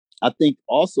I think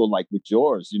also like with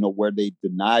yours, where they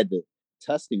denied the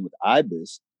testing with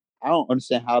IBIS, I don't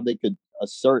understand how they could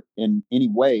assert in any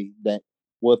way that,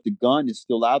 well, if the gun is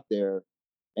still out there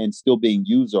and still being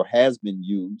used or has been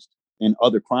used in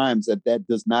other crimes, that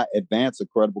does not advance a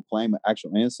credible claim of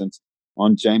actual innocence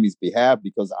on Jamie's behalf,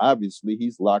 because obviously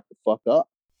he's locked the fuck up.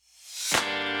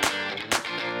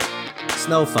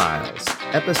 Snow Files,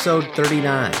 Episode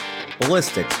 39,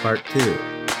 Ballistics Part 2.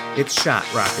 It's Shot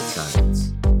Rocket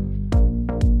Science.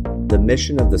 The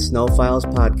mission of the Snow Files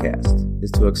podcast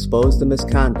is to expose the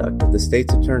misconduct of the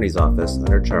state's attorney's office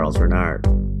under Charles Renard.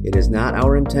 It is not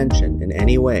our intention in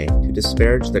any way to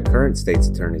disparage the current state's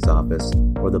attorney's office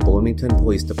or the Bloomington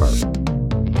Police Department.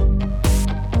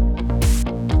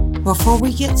 Before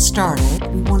we get started,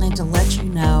 we wanted to let you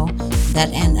know that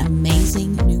an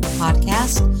amazing new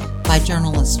podcast by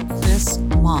journalist Chris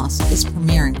Moss is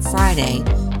premiering Friday,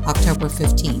 October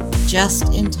 15th,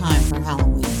 just in time for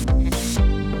Halloween.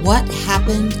 What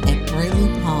Happened at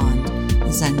Braley Pond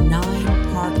is a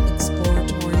 9-part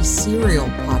exploratory serial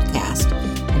podcast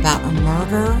about a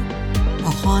murder, a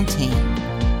haunting,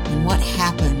 and what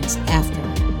happens after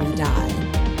we die.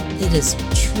 It is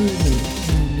truly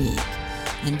unique.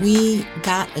 And we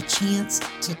got a chance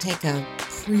to take a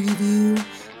preview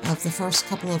of the first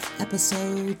couple of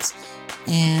episodes,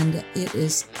 and it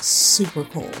is super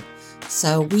cool.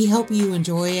 So we hope you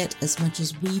enjoy it as much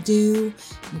as we do.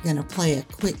 We're going to play a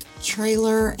quick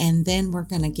trailer, and then we're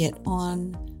going to get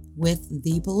on with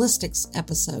the Ballistics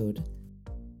episode.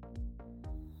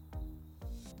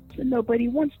 So nobody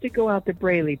wants to go out to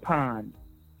Braley Pond.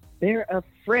 They're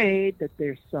afraid that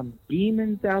there's some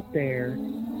demons out there.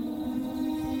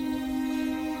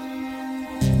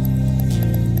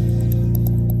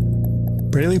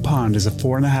 Braley Pond is a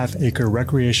 4.5-acre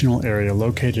recreational area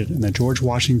located in the George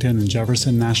Washington and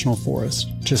Jefferson National Forest,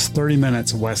 just 30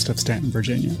 minutes west of Stanton,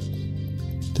 Virginia.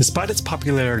 Despite its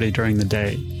popularity during the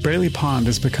day, Braley Pond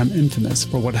has become infamous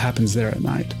for what happens there at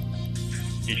night.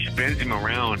 He spins him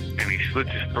around and he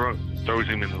slits his throat, throws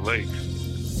him in the lake.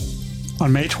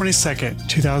 On May 22,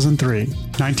 2003,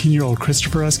 19-year-old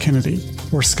Christopher S. Kennedy,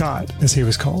 or Scott as he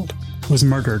was called, was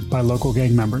murdered by local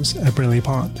gang members at Braley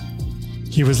Pond.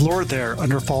 He was lured there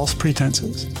under false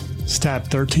pretenses, stabbed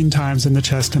 13 times in the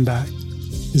chest and back,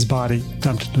 his body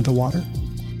dumped into the water.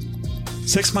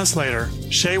 6 months later,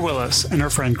 Shay Willis and her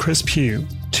friend Chris Pugh,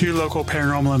 2 local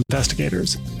paranormal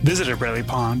investigators, visited Braley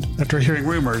Pond after hearing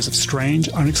rumors of strange,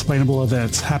 unexplainable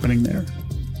events happening there.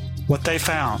 What they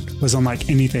found was unlike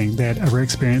anything they had ever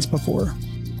experienced before.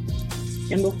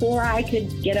 And before I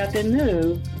could get up and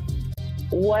move,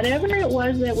 whatever it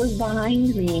was that was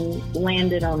behind me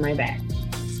landed on my back.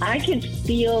 I could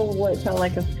feel what felt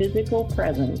like a physical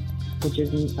presence, which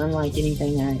is unlike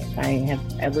anything I have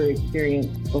ever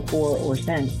experienced before or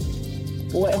since.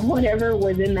 Whatever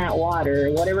was in that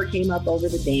water, whatever came up over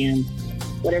the dam,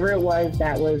 whatever it was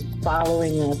that was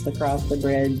following us across the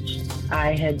bridge,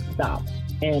 I had stopped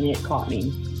and it caught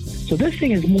me. So this thing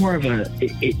is more of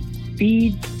it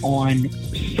feeds on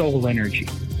soul energy.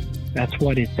 That's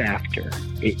what it's after.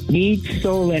 It needs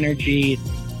soul energy.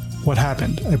 What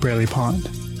Happened at Braley Pond?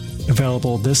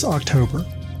 Available this October,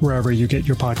 wherever you get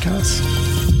your podcasts.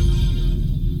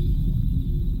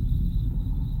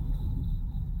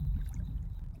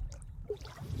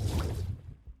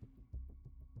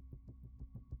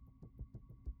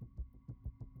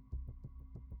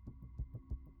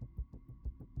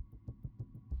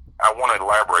 I want to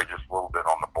elaborate just a little bit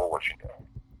on the bullets.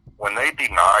 When they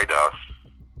denied us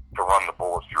to run the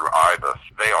bullets through IBIS,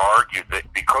 they argued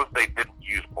that because they didn't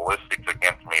use ballistics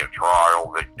against me at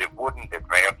trial, that it wouldn't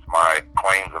advance my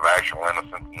claims of actual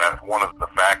innocence, and that's one of the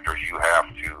factors you have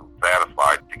to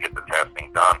satisfy to get the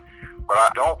testing done. But I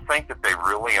don't think that they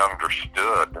really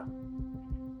understood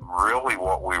really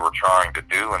what we were trying to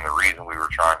do and the reason we were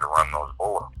trying to run those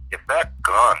bullets. If that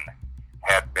gun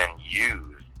had been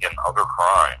used in other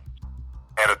crimes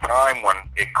at a time when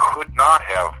it could not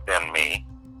have been me,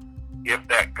 if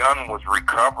that gun was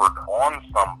recovered on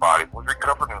somebody, was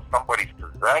recovered in somebody's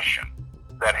possession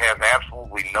that has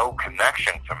absolutely no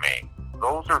connection to me,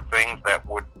 those are things that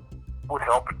would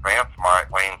help advance my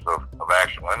claims of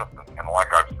actual innocence. And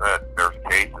like I've said, there's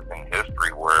cases in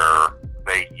history where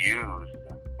they used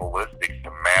ballistics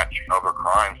to match other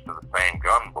crimes to the same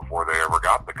gun before they ever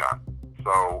got the gun.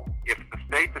 So if the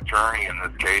state's attorney in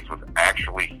this case was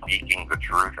actually seeking the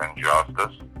truth and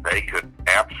justice, they could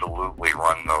absolutely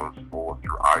run those bullets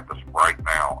through IBIS right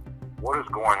now. What is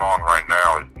going on right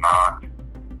now is not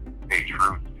a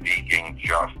truth-seeking,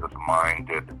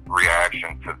 justice-minded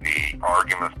reaction to the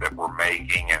arguments that we're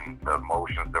making and the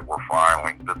motions that we're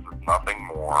filing. This is nothing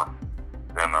more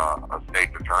than a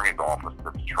state's attorney Attorney's Office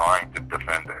that's trying to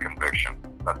defend a conviction.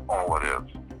 That's all it is.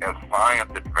 As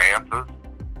science advances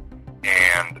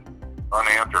and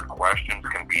unanswered questions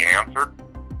can be answered,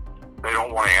 they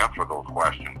don't want to answer those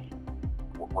questions.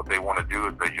 What they want to do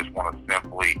is they just want to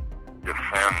simply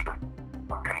defend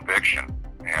a conviction,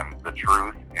 and the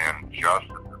truth and justice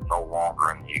is no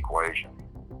longer in the equation.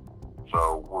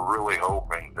 So we're really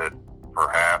hoping that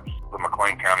perhaps the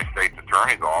McLean County State's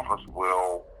Attorney's Office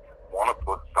will want to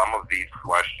put some of these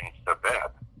questions to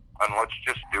bed. And let's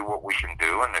just do what we can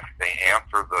do, and if they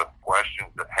answer the questions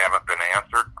that haven't been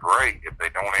answered, great. If they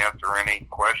don't answer any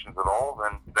questions at all,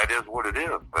 then that is what it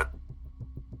is. But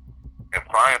if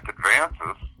science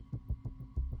advances,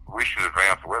 we should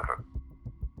advance with it.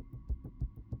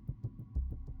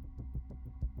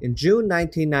 In June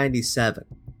 1997,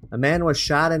 a man was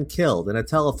shot and killed in a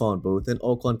telephone booth in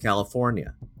Oakland,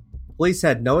 California. Police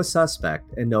had no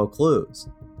suspect and no clues,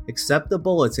 except the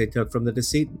bullets they took from the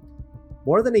decedent.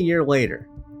 More than a year later,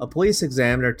 a police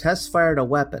examiner test-fired a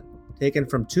weapon taken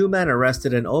from two men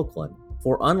arrested in Oakland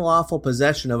for unlawful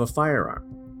possession of a firearm.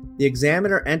 The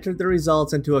examiner entered the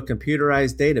results into a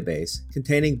computerized database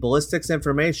containing ballistics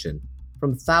information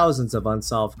from thousands of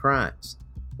unsolved crimes.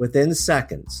 Within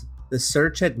seconds, the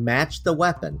search had matched the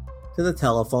weapon to the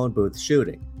telephone booth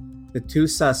shooting. The two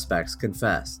suspects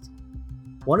confessed.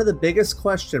 One of the biggest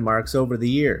question marks over the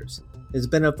years has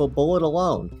been if a bullet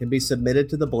alone can be submitted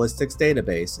to the ballistics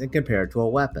database and compared to a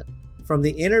weapon. From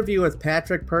the interview with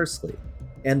Patrick Pursley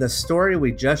and the story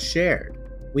we just shared,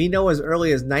 we know as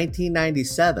early as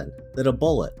 1997 that a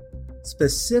bullet,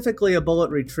 specifically a bullet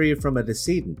retrieved from a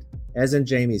decedent, as in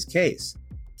Jamie's case,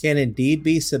 can indeed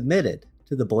be submitted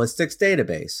to the ballistics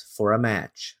database for a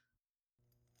match.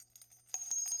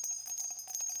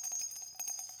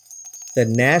 The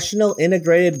National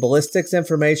Integrated Ballistics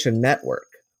Information Network,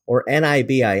 or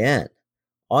NIBIN,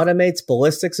 automates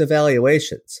ballistics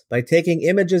evaluations by taking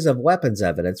images of weapons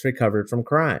evidence recovered from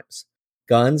crimes,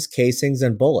 guns, casings,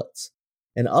 and bullets,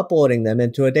 and uploading them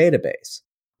into a database,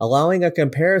 allowing a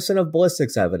comparison of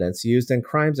ballistics evidence used in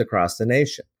crimes across the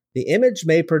nation. The image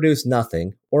may produce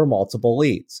nothing or multiple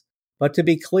leads, but to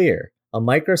be clear, a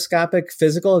microscopic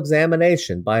physical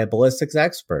examination by a ballistics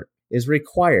expert is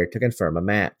required to confirm a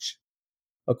match.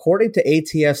 According to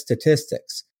ATF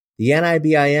statistics, the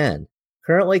NIBIN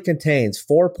currently contains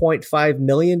 4.5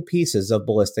 million pieces of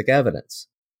ballistic evidence.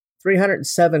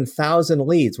 307,000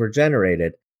 leads were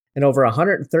generated, and over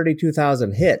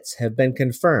 132,000 hits have been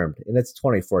confirmed in its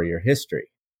 24-year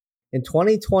history. In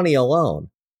 2020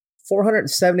 alone,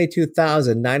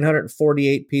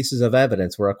 472,948 pieces of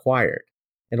evidence were acquired,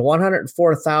 and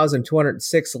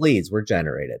 104,206 leads were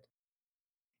generated.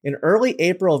 In early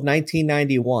April of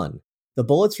 1991, the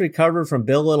bullets recovered from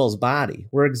Bill Little's body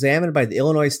were examined by the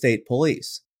Illinois State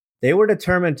Police. They were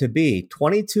determined to be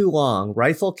 22 long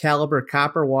rifle-caliber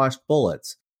copper-washed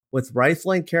bullets with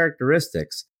rifling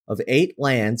characteristics of 8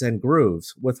 lands and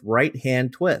grooves with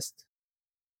right-hand twist.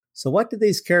 So what do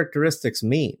these characteristics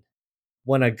mean?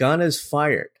 When a gun is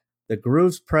fired, the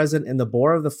grooves present in the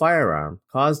bore of the firearm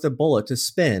cause the bullet to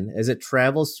spin as it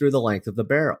travels through the length of the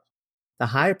barrel. The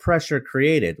high pressure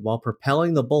created while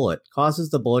propelling the bullet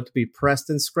causes the bullet to be pressed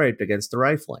and scraped against the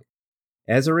rifling.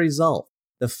 As a result,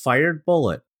 the fired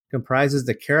bullet comprises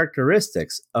the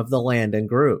characteristics of the land and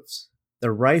grooves. The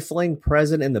rifling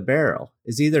present in the barrel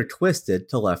is either twisted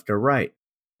to left or right,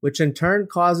 which in turn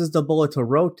causes the bullet to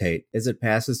rotate as it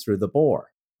passes through the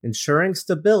bore, ensuring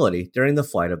stability during the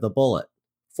flight of the bullet.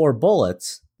 For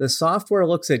bullets, the software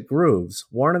looks at grooves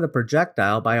worn in the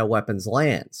projectile by a weapon's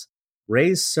lands,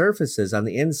 raised surfaces on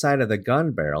the inside of the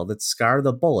gun barrel that scar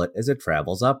the bullet as it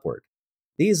travels upward.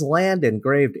 These land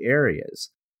engraved areas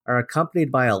are accompanied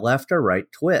by a left or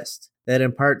right twist that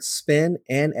imparts spin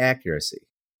and accuracy.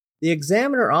 The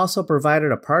examiner also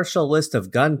provided a partial list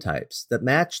of gun types that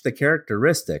matched the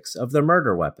characteristics of the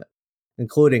murder weapon,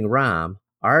 including ROM,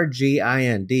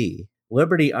 RGIND,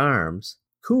 Liberty Arms,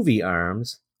 Cuvée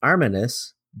Arms,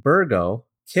 Arminus, Burgo,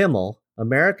 Kimmel,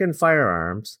 American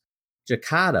Firearms,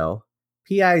 Jacato,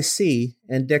 PIC,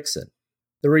 and Dixon.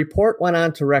 The report went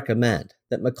on to recommend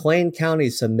that McLean County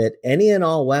submit any and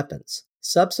all weapons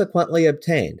subsequently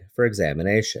obtained for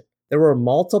examination. There were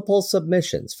multiple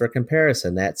submissions for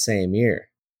comparison that same year.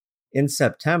 In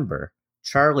September,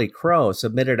 Charlie Crow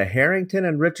submitted a Harrington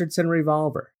and Richardson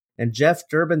revolver and Jeff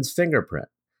Durbin's fingerprint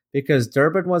because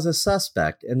Durbin was a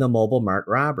suspect in the Mobile Mart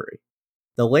robbery.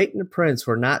 The latent prints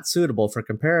were not suitable for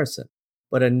comparison,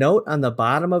 but a note on the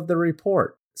bottom of the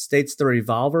report states the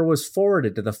revolver was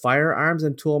forwarded to the Firearms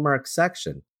and Tool Marks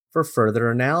section for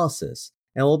further analysis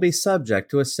and will be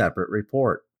subject to a separate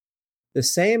report. The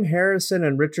same Harrison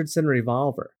and Richardson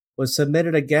revolver was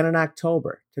submitted again in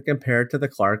October to compare it to the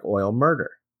Clark Oil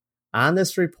murder. On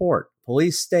this report,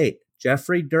 police state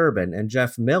Jeffrey Durbin and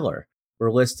Jeff Miller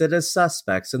were listed as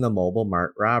suspects in the Mobile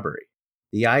Mart robbery.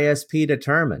 The ISP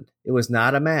determined it was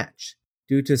not a match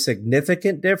due to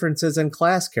significant differences in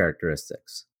class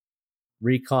characteristics.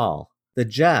 Recall, the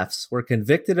Jeffs were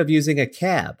convicted of using a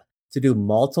cab to do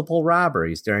multiple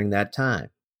robberies during that time.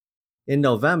 In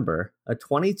November, a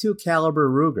 .22 caliber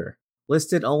Ruger,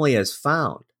 listed only as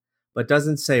found, but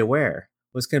doesn't say where,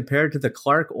 was compared to the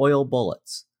Clark Oil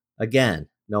bullets. Again,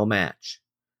 no match.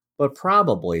 But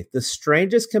probably the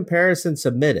strangest comparison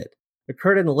submitted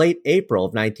occurred in late April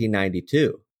of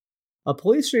 1992. A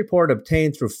police report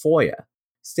obtained through FOIA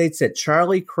states that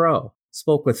Charlie Crow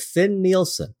spoke with Finn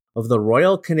Nielsen of the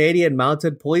Royal Canadian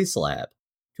Mounted Police Lab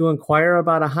to inquire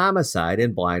about a homicide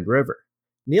in Blind River.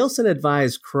 Nielsen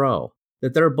advised Crow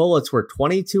that their bullets were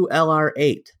 .22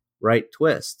 LR8, right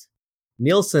twist.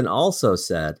 Nielsen also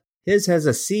said his has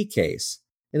a C case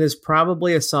and is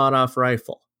probably a sawed-off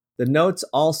rifle. The notes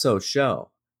also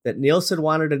show that Nielsen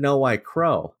wanted to know why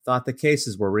Crow thought the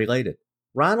cases were related.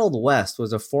 Ronald West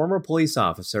was a former police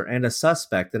officer and a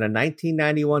suspect in a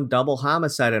 1991 double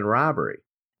homicide and robbery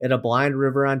at a Blind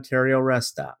River, Ontario rest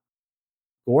stop.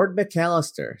 Gord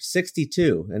McAllister,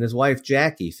 62, and his wife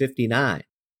Jackie, 59,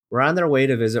 were on their way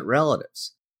to visit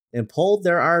relatives and pulled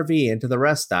their RV into the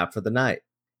rest stop for the night.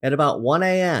 At about 1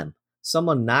 a.m.,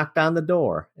 someone knocked on the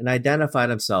door and identified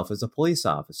himself as a police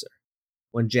officer.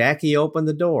 When Jackie opened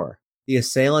the door, the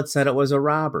assailant said it was a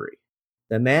robbery.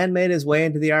 The man made his way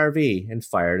into the RV and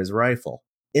fired his rifle,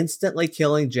 instantly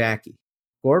killing Jackie.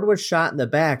 Gord was shot in the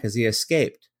back as he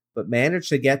escaped, but managed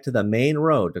to get to the main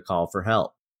road to call for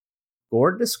help.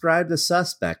 Gord described the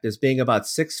suspect as being about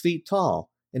 6 feet tall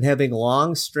and having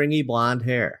long, stringy blonde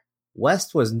hair.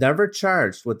 West was never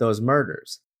charged with those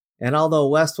murders, and although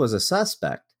West was a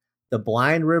suspect, the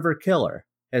Blind River killer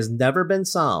has never been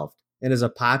solved and is a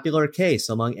popular case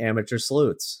among amateur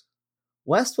sleuths.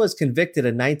 West was convicted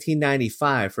in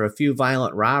 1995 for a few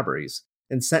violent robberies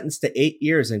and sentenced to 8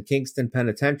 years in Kingston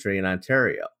Penitentiary in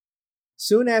Ontario.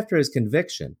 Soon after his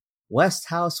conviction, West's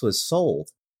house was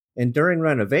sold, and during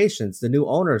renovations, the new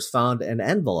owners found an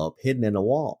envelope hidden in a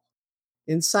wall.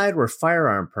 Inside were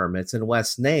firearm permits in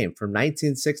West's name from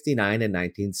 1969 and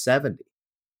 1970.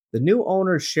 The new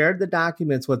owners shared the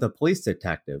documents with a police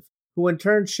detective, who in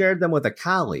turn shared them with a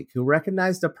colleague who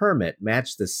recognized the permit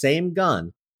matched the same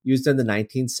gun used in the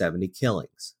 1970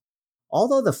 killings.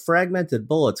 Although the fragmented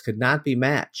bullets could not be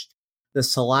matched, the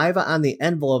saliva on the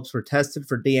envelopes were tested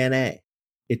for DNA.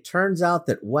 It turns out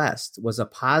that West was a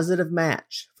positive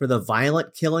match for the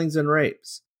violent killings and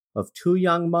rapes of 2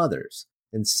 young mothers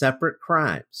in separate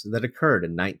crimes that occurred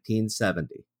in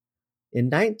 1970. In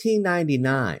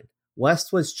 1999,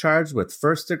 West was charged with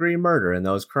first-degree murder in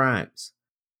those crimes.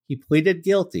 He pleaded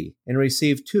guilty and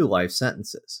received 2 life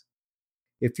sentences.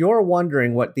 If you're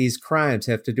wondering what these crimes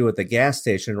have to do with the gas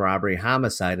station robbery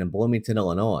homicide in Bloomington,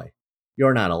 Illinois,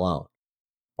 you're not alone.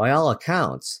 By all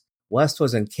accounts, West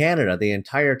was in Canada the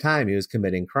entire time he was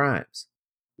committing crimes.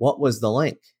 What was the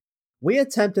link? We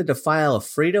attempted to file a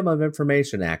Freedom of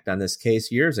Information Act on this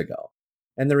case years ago,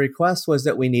 and the request was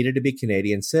that we needed to be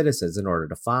Canadian citizens in order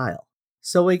to file.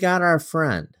 So we got our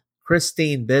friend,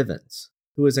 Christine Bivens,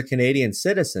 who is a Canadian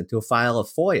citizen, to file a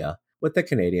FOIA with the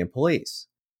Canadian police.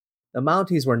 The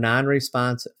Mounties were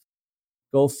non-responsive.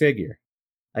 Go figure.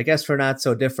 I guess we're not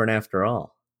so different after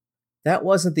all. That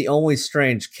wasn't the only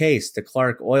strange case the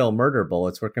Clark Oil murder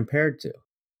bullets were compared to.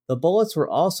 The bullets were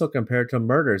also compared to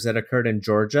murders that occurred in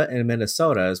Georgia and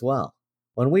Minnesota as well.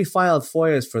 When we filed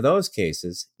FOIAs for those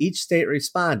cases, each state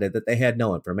responded that they had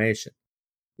no information.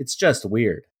 It's just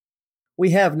weird. We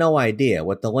have no idea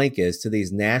what the link is to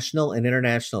these national and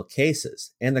international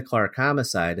cases and the Clark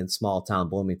homicide in small-town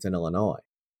Bloomington, Illinois,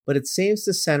 but it seems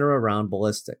to center around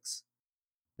ballistics.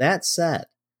 That said,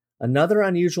 another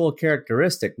unusual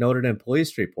characteristic noted in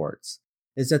police reports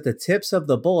is that the tips of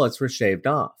the bullets were shaved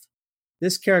off.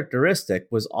 This characteristic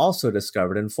was also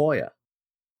discovered in FOIA.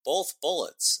 Both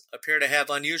bullets appear to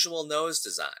have unusual nose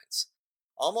designs.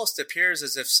 Almost appears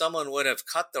as if someone would have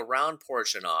cut the round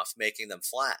portion off, making them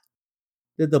flat.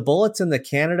 Did the bullets in the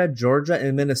Canada, Georgia,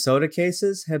 and Minnesota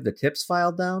cases have the tips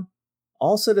filed down?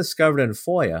 Also discovered in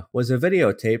FOIA was a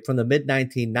videotape from the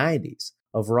mid-1990s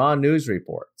of raw news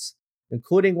reports,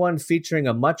 including one featuring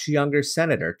a much younger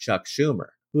Senator, Chuck Schumer,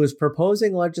 who is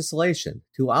proposing legislation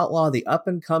to outlaw the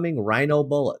up-and-coming Rhino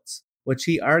bullets, which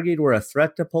he argued were a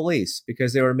threat to police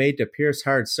because they were made to pierce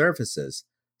hard surfaces,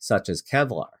 such as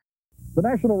Kevlar. The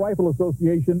National Rifle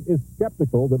Association is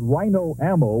skeptical that Rhino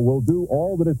ammo will do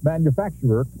all that its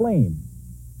manufacturer claims.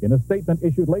 In a statement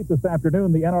issued late this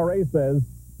afternoon, the NRA says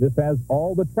this has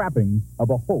all the trappings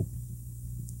of a hoax.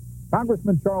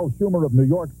 Congressman Charles Schumer of New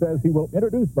York says he will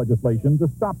introduce legislation to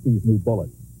stop these new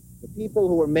bullets. The people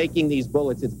who are making these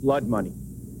bullets, it's blood money.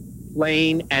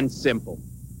 Plain and simple.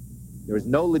 There is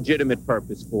no legitimate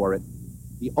purpose for it.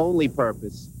 The only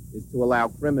purpose is to allow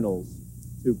criminals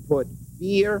to put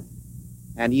fear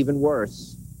and, even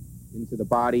worse, into the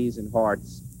bodies and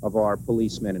hearts of our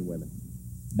policemen and women.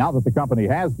 Now that the company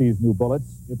has these new bullets,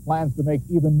 it plans to make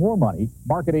even more money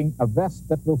marketing a vest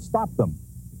that will stop them.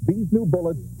 These new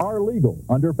bullets are legal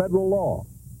under federal law.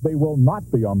 They will not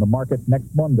be on the market next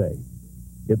Monday.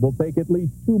 It will take at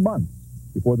least 2 months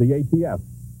before the ATF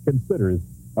considers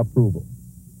approval.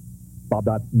 Bob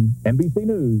Dotson, NBC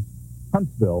News,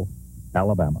 Huntsville,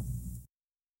 Alabama.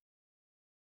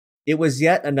 It was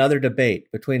yet another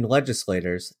debate between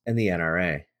legislators and the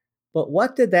NRA. But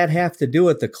what did that have to do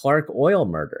with the Clark oil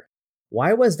murder?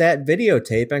 Why was that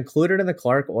videotape included in the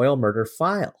Clark oil murder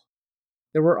file?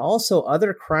 There were also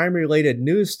other crime-related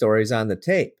news stories on the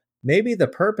tape. Maybe the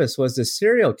purpose was the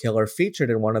serial killer featured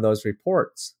in one of those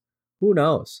reports. Who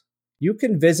knows? You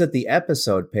can visit the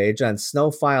episode page on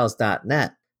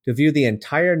snowfiles.net to view the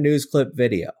entire news clip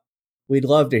video. We'd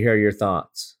love to hear your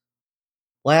thoughts.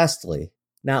 Lastly,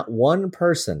 not one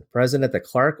person present at the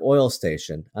Clark oil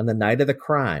station on the night of the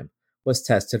crime was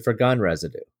tested for gun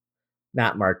residue.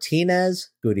 Not Martinez,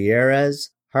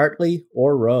 Gutierrez, Hartley,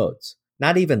 or Rhodes.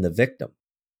 Not even the victim.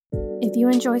 If you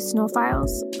enjoy Snow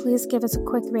Files, please give us a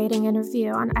quick rating and review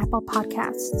on Apple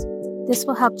Podcasts. This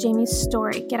will help Jamie's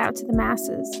story get out to the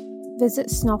masses. Visit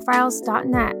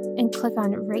snowfiles.net and click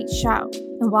on Rate Show.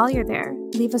 And while you're there,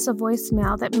 leave us a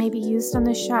voicemail that may be used on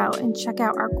the show and check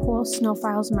out our cool Snow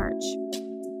Files merch.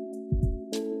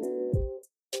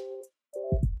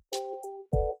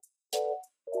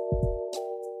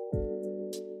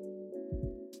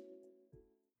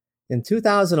 In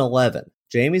 2011,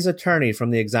 Jamie's attorney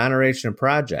from the Exoneration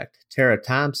Project, Tara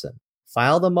Thompson,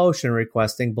 filed a motion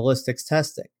requesting ballistics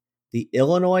testing. The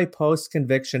Illinois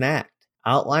Post-Conviction Act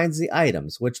outlines the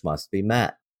items which must be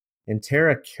met, and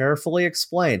Tara carefully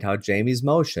explained how Jamie's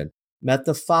motion met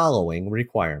the following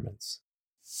requirements.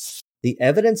 The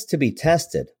evidence to be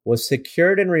tested was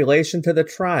secured in relation to the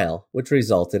trial which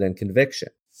resulted in conviction.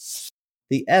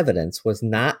 The evidence was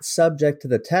not subject to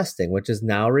the testing which is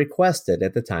now requested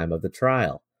at the time of the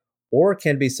trial, or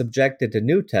can be subjected to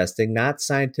new testing not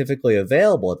scientifically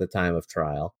available at the time of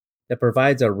trial that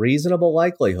provides a reasonable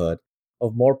likelihood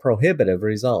of more prohibitive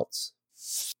results.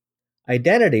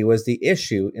 Identity was the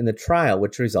issue in the trial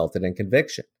which resulted in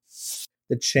conviction.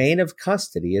 The chain of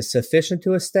custody is sufficient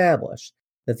to establish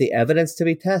that the evidence to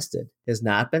be tested has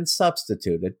not been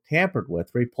substituted, tampered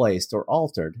with, replaced, or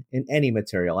altered in any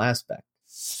material aspect.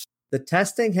 The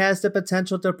testing has the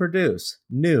potential to produce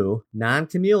new,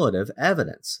 non-cumulative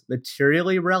evidence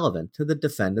materially relevant to the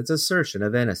defendant's assertion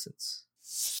of innocence.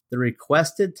 The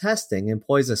requested testing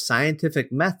employs a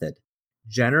scientific method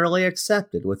generally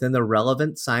accepted within the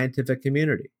relevant scientific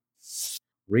community.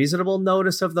 Reasonable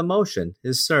notice of the motion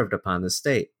is served upon the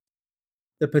state.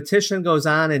 The petition goes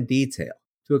on in detail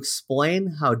to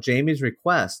explain how Jamie's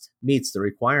request meets the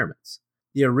requirements.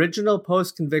 The original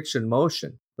post-conviction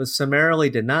motion was summarily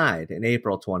denied in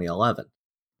April 2011.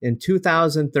 In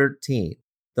 2013,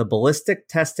 the ballistic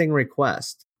testing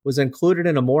request was included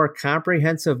in a more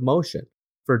comprehensive motion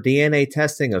for DNA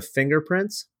testing of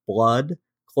fingerprints, blood,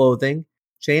 clothing,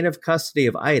 chain of custody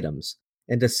of items,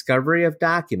 and discovery of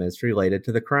documents related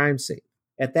to the crime scene.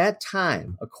 At that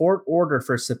time, a court order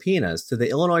for subpoenas to the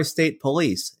Illinois State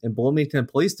Police and Bloomington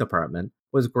Police Department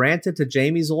was granted to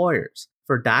Jamie's lawyers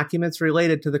for documents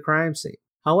related to the crime scene.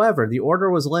 However, the order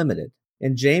was limited,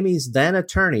 and Jamie's then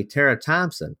attorney, Tara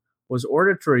Thompson, was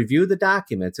ordered to review the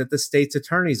documents at the state's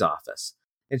attorney's office,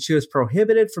 and she was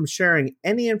prohibited from sharing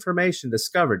any information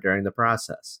discovered during the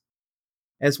process.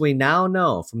 As we now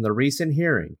know from the recent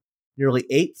hearing, nearly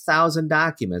 8,000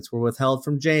 documents were withheld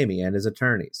from Jamie and his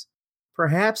attorneys.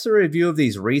 Perhaps a review of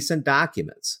these recent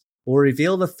documents will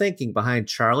reveal the thinking behind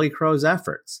Charlie Crow's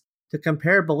efforts to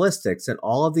compare ballistics in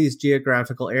all of these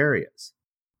geographical areas.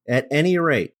 At any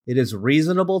rate, it is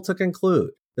reasonable to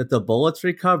conclude that the bullets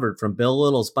recovered from Bill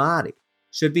Little's body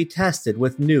should be tested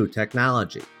with new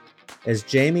technology. As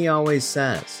Jamie always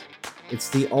says, it's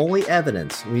the only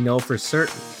evidence we know for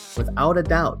certain, without a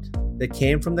doubt, that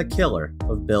came from the killer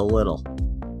of Bill Little.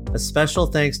 A special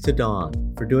thanks to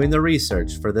Dawn for doing the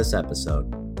research for this episode.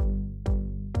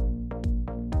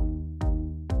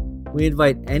 We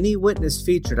invite any witness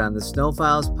featured on the Snow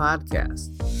Files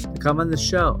podcast to come on the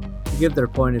show to give their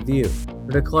point of view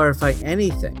or to clarify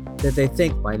anything that they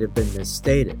think might have been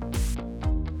misstated.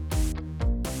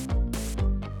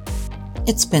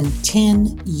 It's been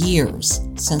 10 years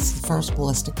since the first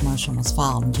ballistic motion was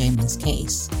filed in Jamie's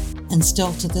case, and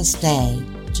still to this day,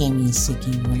 Jamie is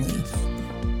seeking relief.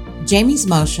 Jamie's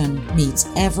motion meets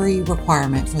every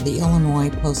requirement for the Illinois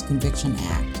Post-Conviction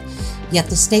Act, yet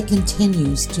the state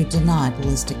continues to deny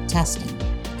ballistic testing.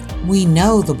 We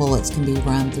know the bullets can be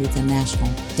run through the national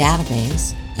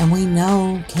database, and we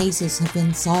know cases have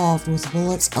been solved with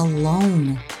bullets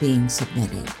alone being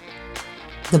submitted.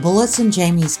 The bullets in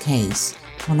Jamie's case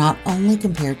were not only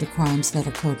compared to crimes that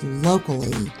occurred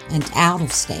locally and out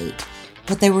of state,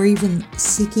 but they were even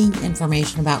seeking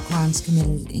information about crimes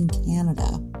committed in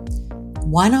Canada.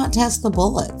 Why not test the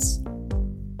bullets?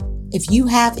 If you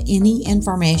have any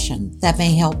information that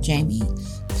may help Jamie,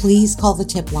 please call the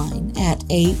tip line at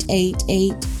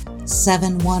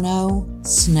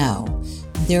 888-710-SNOW.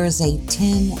 There is a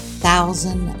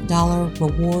 $10,000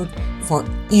 reward for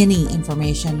any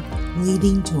information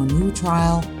leading to a new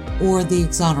trial or the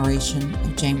exoneration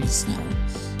of Jamie Snow.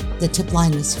 The tip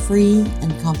line is free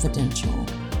and confidential.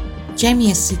 Jamie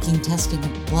is seeking testing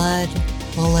of blood,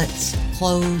 bullets,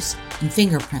 clothes, and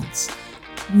fingerprints.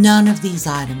 None of these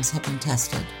items have been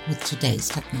tested with today's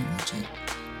technology.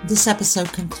 This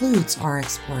episode concludes our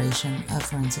exploration of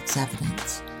forensics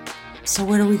evidence. So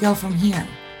where do we go from here?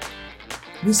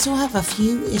 We still have a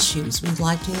few issues we'd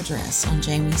like to address on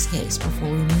Jamie's case before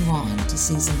we move on to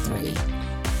Season 3,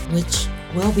 which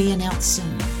will be announced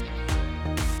soon.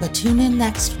 But tune in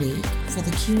next week for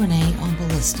the Q&A on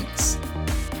ballistics.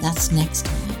 That's next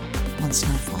time on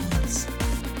Snowfiles.